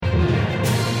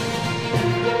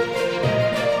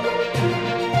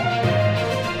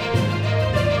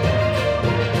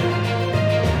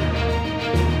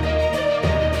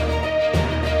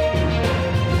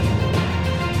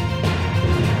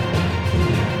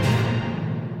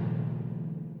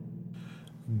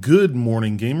Good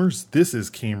morning, gamers. This is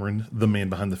Cameron, the man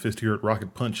behind the fist here at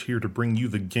Rocket Punch, here to bring you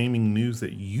the gaming news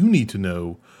that you need to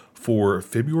know for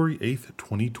February 8th,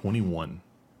 2021.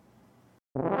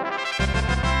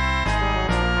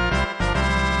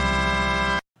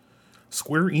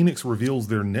 Square Enix reveals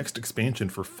their next expansion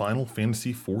for Final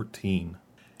Fantasy XIV.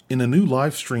 In a new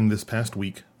live stream this past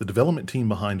week, the development team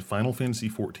behind Final Fantasy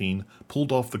XIV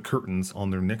pulled off the curtains on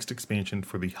their next expansion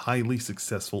for the highly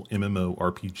successful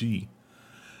MMORPG.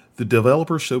 The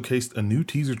developers showcased a new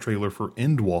teaser trailer for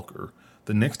Endwalker,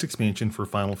 the next expansion for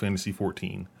Final Fantasy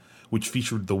XIV, which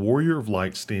featured the Warrior of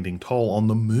Light standing tall on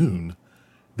the moon,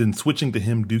 then switching to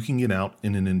him duking it out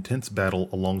in an intense battle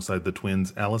alongside the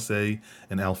twins Alisaie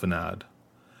and Alphinaud.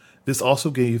 This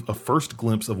also gave a first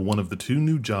glimpse of one of the two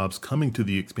new jobs coming to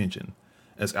the expansion,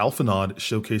 as Alphinaud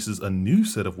showcases a new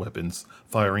set of weapons,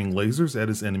 firing lasers at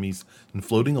his enemies and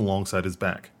floating alongside his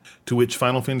back, to which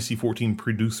Final Fantasy XIV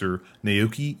producer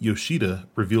Naoki Yoshida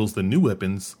reveals the new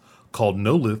weapons, called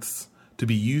Noliths, to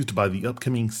be used by the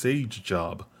upcoming Sage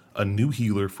job, a new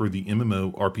healer for the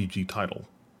MMORPG title.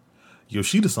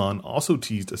 Yoshida-san also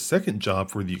teased a second job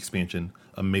for the expansion,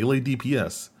 a melee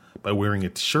DPS, by wearing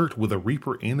a shirt with a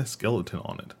Reaper and a skeleton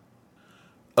on it.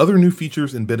 Other new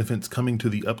features and benefits coming to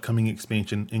the upcoming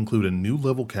expansion include a new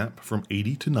level cap from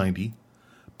 80 to 90,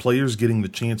 players getting the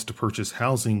chance to purchase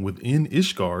housing within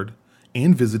Ishgard,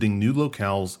 and visiting new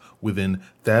locales within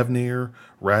Thavnair,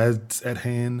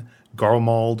 Radz-at-Han,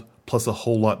 Garlemald, plus a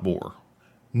whole lot more.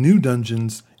 New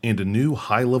dungeons and a new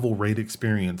high-level raid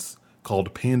experience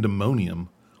called Pandemonium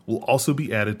will also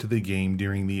be added to the game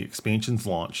during the expansion's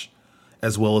launch,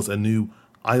 as well as a new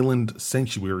Island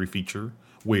Sanctuary feature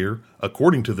where,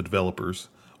 according to the developers,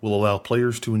 will allow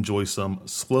players to enjoy some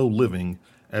slow living,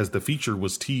 as the feature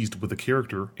was teased with a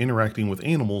character interacting with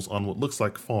animals on what looks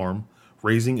like a farm,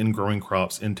 raising and growing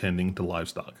crops and tending to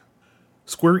livestock.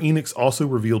 Square Enix also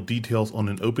revealed details on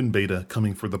an open beta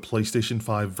coming for the PlayStation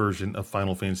 5 version of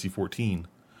Final Fantasy XIV,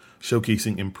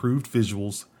 showcasing improved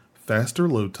visuals, faster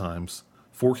load times,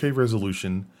 4K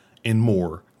resolution, and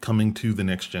more coming to the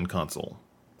next-gen console.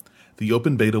 The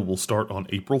open beta will start on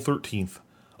April 13th,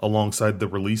 alongside the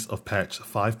release of patch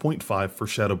 5.5 for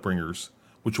Shadowbringers,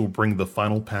 which will bring the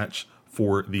final patch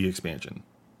for the expansion.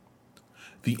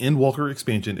 The Endwalker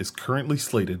expansion is currently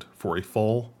slated for a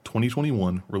fall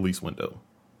 2021 release window.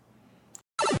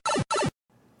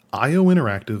 IO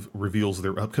Interactive reveals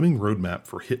their upcoming roadmap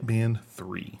for Hitman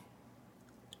 3.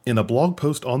 In a blog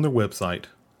post on their website,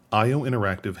 IO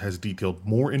Interactive has detailed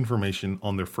more information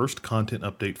on their first content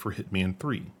update for Hitman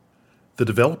 3. The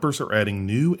developers are adding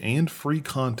new and free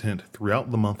content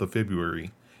throughout the month of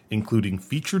February, including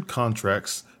featured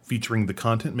contracts featuring the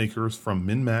content makers from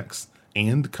MinMax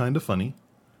and Kinda Funny,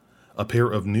 a pair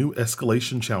of new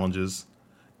escalation challenges,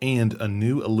 and a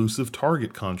new elusive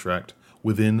target contract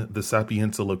within the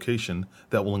Sapienza location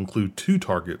that will include 2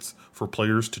 targets for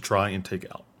players to try and take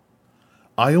out.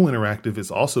 IO Interactive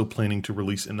is also planning to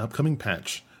release an upcoming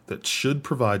patch that should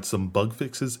provide some bug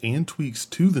fixes and tweaks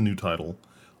to the new title,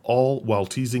 all while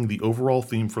teasing the overall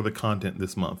theme for the content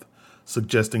this month,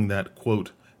 suggesting that,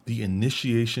 quote, the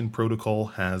initiation protocol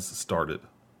has started.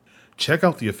 Check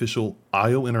out the official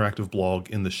IO Interactive blog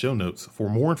in the show notes for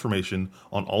more information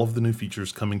on all of the new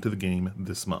features coming to the game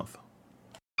this month.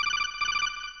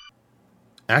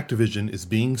 Activision is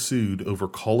being sued over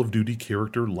Call of Duty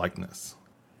character likeness.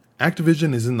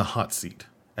 Activision is in the hot seat,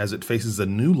 as it faces a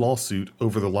new lawsuit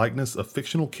over the likeness of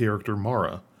fictional character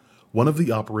Mara, one of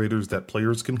the operators that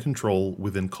players can control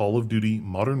within Call of Duty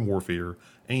Modern Warfare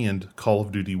and Call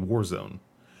of Duty Warzone.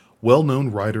 Well-known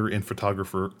writer and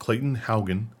photographer Clayton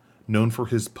Haugen, known for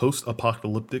his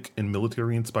post-apocalyptic and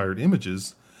military-inspired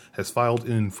images, has filed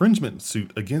an infringement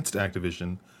suit against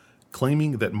Activision,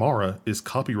 claiming that Mara is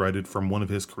copyrighted from one of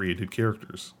his created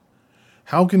characters.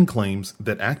 Haugen claims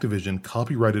that Activision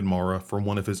copyrighted Mara from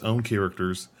one of his own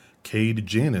characters, Cade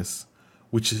Janice,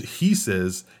 which he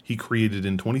says he created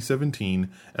in 2017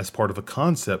 as part of a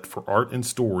concept for art and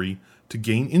story to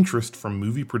gain interest from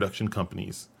movie production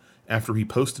companies, after he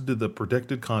posted the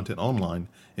protected content online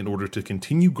in order to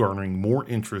continue garnering more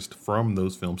interest from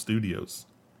those film studios.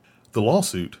 The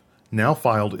lawsuit, now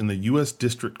filed in the U.S.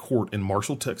 District Court in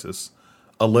Marshall, Texas,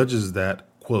 alleges that,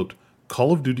 quote,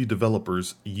 Call of Duty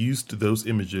developers used those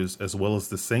images as well as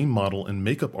the same model and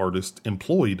makeup artist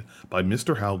employed by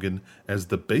Mr. Haugen as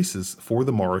the basis for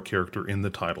the Mara character in the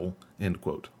title, end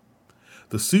quote.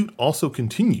 The suit also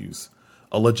continues,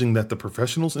 alleging that the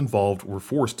professionals involved were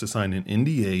forced to sign an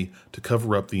NDA to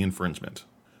cover up the infringement.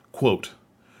 Quote,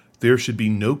 there should be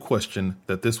no question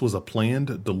that this was a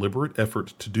planned, deliberate effort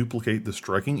to duplicate the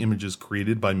striking images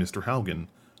created by Mr. Haugen,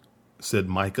 said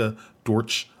Micah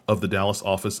Dortch of the Dallas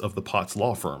office of the Potts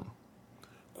Law Firm.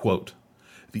 Quote,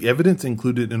 "The evidence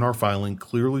included in our filing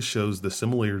clearly shows the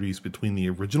similarities between the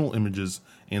original images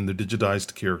and the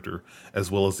digitized character, as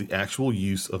well as the actual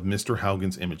use of Mr.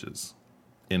 Haugen's images."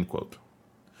 End quote.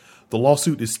 The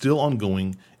lawsuit is still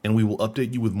ongoing, and we will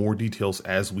update you with more details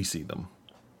as we see them.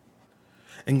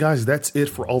 And guys, that's it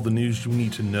for all the news you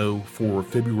need to know for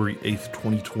February 8th,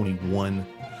 2021.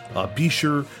 Be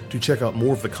sure to check out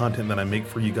more of the content that I make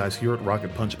for you guys here at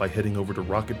Rocket Punch by heading over to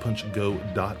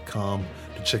rocketpunchgo.com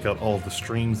to check out all of the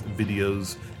streams,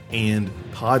 videos, and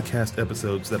podcast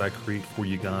episodes that I create for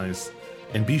you guys.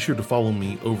 And be sure to follow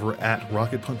me over at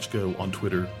Rocket Punch Go on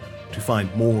Twitter to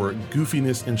find more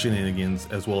goofiness and shenanigans,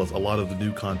 as well as a lot of the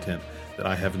new content that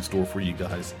I have in store for you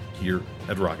guys here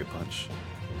at Rocket Punch.